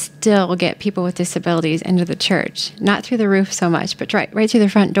to still get people with disabilities into the church, not through the roof so much, but right through the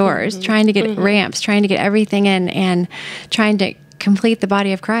front doors, trying to get ramps, trying to get everything in, and trying to complete the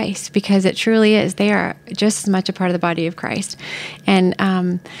body of Christ, because it truly is. They are just as much a part of the body of Christ. And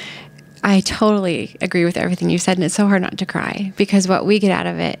I totally agree with everything you said, and it's so hard not to cry, because what we get out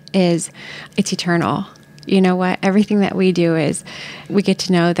of it is it's eternal. You know what? Everything that we do is we get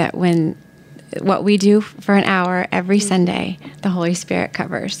to know that what we do for an hour every Sunday, the Holy Spirit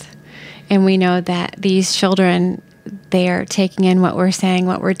covers. And we know that these children, they are taking in what we're saying,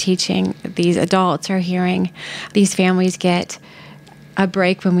 what we're teaching. These adults are hearing. These families get a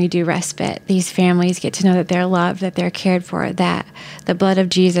break when we do respite. These families get to know that they're loved, that they're cared for, that the blood of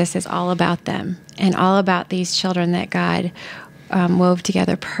Jesus is all about them and all about these children that God wove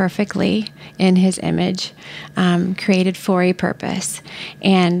together perfectly in His image, created for a purpose,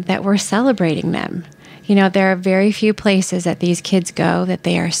 and that we're celebrating them. You know, there are very few places that these kids go that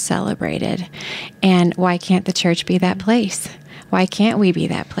they are celebrated. And why can't the church be that place? Why can't we be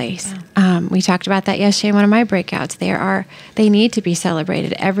that place? We talked about that yesterday in one of my breakouts. They need to be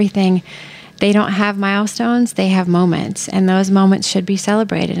celebrated. Everything, they don't have milestones, they have moments. And those moments should be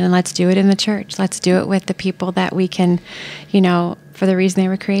celebrated. And let's do it in the church. Let's do it with the people that we can, for the reason they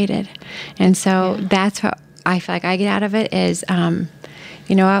were created. And so that's what I feel like I get out of it is,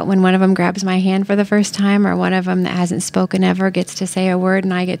 you know what, when one of them grabs my hand for the first time, or one of them that hasn't spoken ever gets to say a word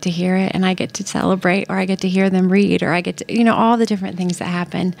and I get to hear it and I get to celebrate, or I get to hear them read, or I get to, all the different things that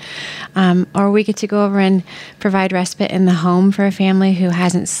happen. Or we get to go over and provide respite in the home for a family who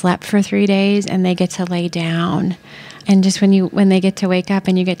hasn't slept for 3 days and they get to lay down. And just when they get to wake up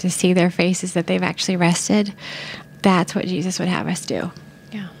and you get to see their faces that they've actually rested, that's what Jesus would have us do.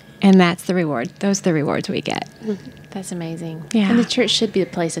 Yeah. And that's the reward. Those are the rewards we get. That's amazing. Yeah. And the church should be a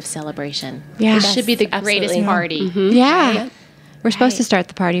place of celebration. Yeah. It should be the greatest party. Mm-hmm. Yeah. Right? We're supposed to start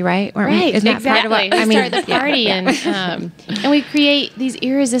the party, right? Right. Isn't that exactly. part of what, we start the party and we create these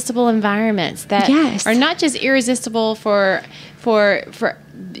irresistible environments that are not just irresistible for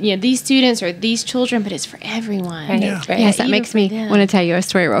these students or these children, but it's for everyone. Right. Yeah. Right. Yes, that makes me want to tell you a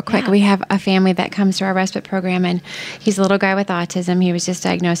story real quick. Yeah. We have a family that comes to our respite program, and he's a little guy with autism. He was just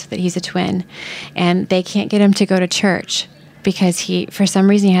diagnosed with it. He's a twin, and they can't get him to go to church because for some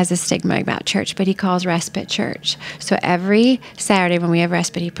reason, he has a stigma about church, but he calls respite church. So every Saturday when we have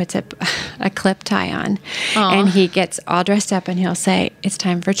respite, he puts a clip tie on. Aww. And he gets all dressed up and he'll say, "It's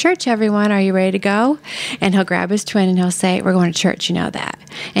time for church, everyone. Are you ready to go?" And he'll grab his twin and he'll say, "We're going to church, you know that."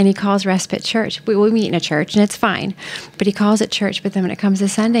 And he calls respite church. We meet in a church and it's fine, but he calls it church. But then when it comes to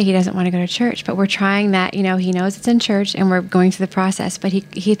Sunday, he doesn't want to go to church. But we're trying that, he knows it's in church and we're going through the process, but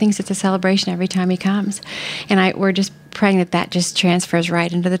he thinks it's a celebration every time he comes. And we're just praying that just transfers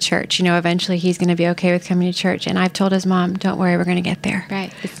right into the church. Eventually he's going to be okay with coming to church. And I've told his mom, "Don't worry, we're going to get there."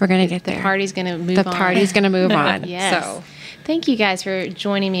 Right. We're going to get there. The party's going to move on. The party's going to move on. Yes. So. Thank you guys for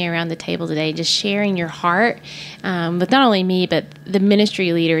joining me around the table today, just sharing your heart with not only me, but the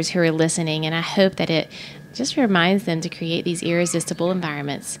ministry leaders who are listening. And I hope that it just reminds them to create these irresistible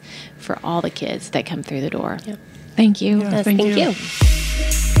environments for all the kids that come through the door. Yep. Thank you. Yes, thank you.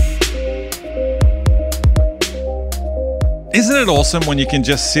 Isn't it awesome when you can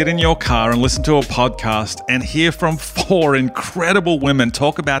just sit in your car and listen to a podcast and hear from 4 incredible women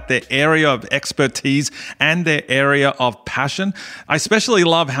talk about their area of expertise and their area of passion? I especially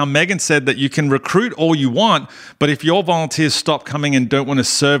love how Megan said that you can recruit all you want, but if your volunteers stop coming and don't want to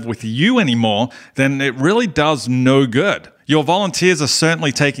serve with you anymore, then it really does no good. Your volunteers are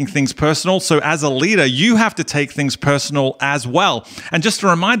certainly taking things personal, so as a leader, you have to take things personal as well. And just a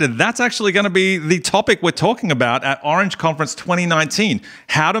reminder, that's actually going to be the topic we're talking about at Orange Conference 2019,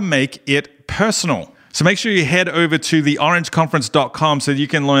 how to make it personal. So make sure you head over to theorangeconference.com so you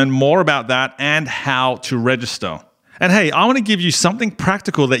can learn more about that and how to register. And hey, I want to give you something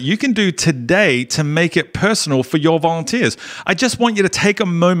practical that you can do today to make it personal for your volunteers. I just want you to take a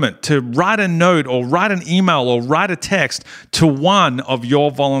moment to write a note or write an email or write a text to one of your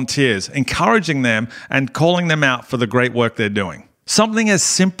volunteers, encouraging them and calling them out for the great work they're doing. Something as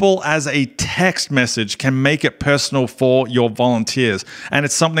simple as a text message can make it personal for your volunteers. And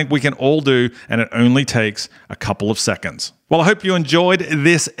it's something we can all do, and it only takes a couple of seconds. Well, I hope you enjoyed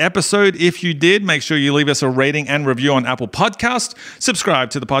this episode. If you did, make sure you leave us a rating and review on Apple Podcasts. Subscribe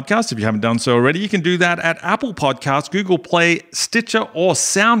to the podcast if you haven't done so already. You can do that at Apple Podcasts, Google Play, Stitcher, or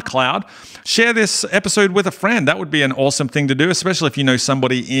SoundCloud. Share this episode with a friend. That would be an awesome thing to do, especially if you know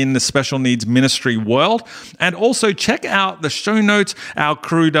somebody in the special needs ministry world. And also check out the show notes. Our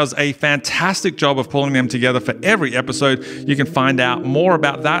crew does a fantastic job of pulling them together for every episode. You can find out more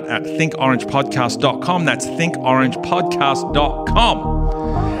about that at thinkorangepodcast.com. That's thinkorangepodcast.com.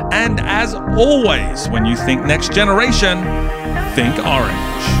 And as always, when you think next generation, think orange.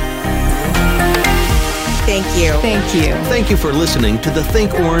 Thank you. Thank you. Thank you for listening to the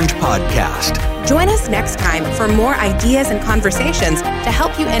Think Orange podcast. Join us next time for more ideas and conversations to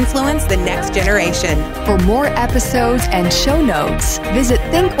help you influence the next generation. For more episodes and show notes, visit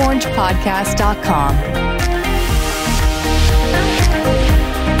thinkorangepodcast.com.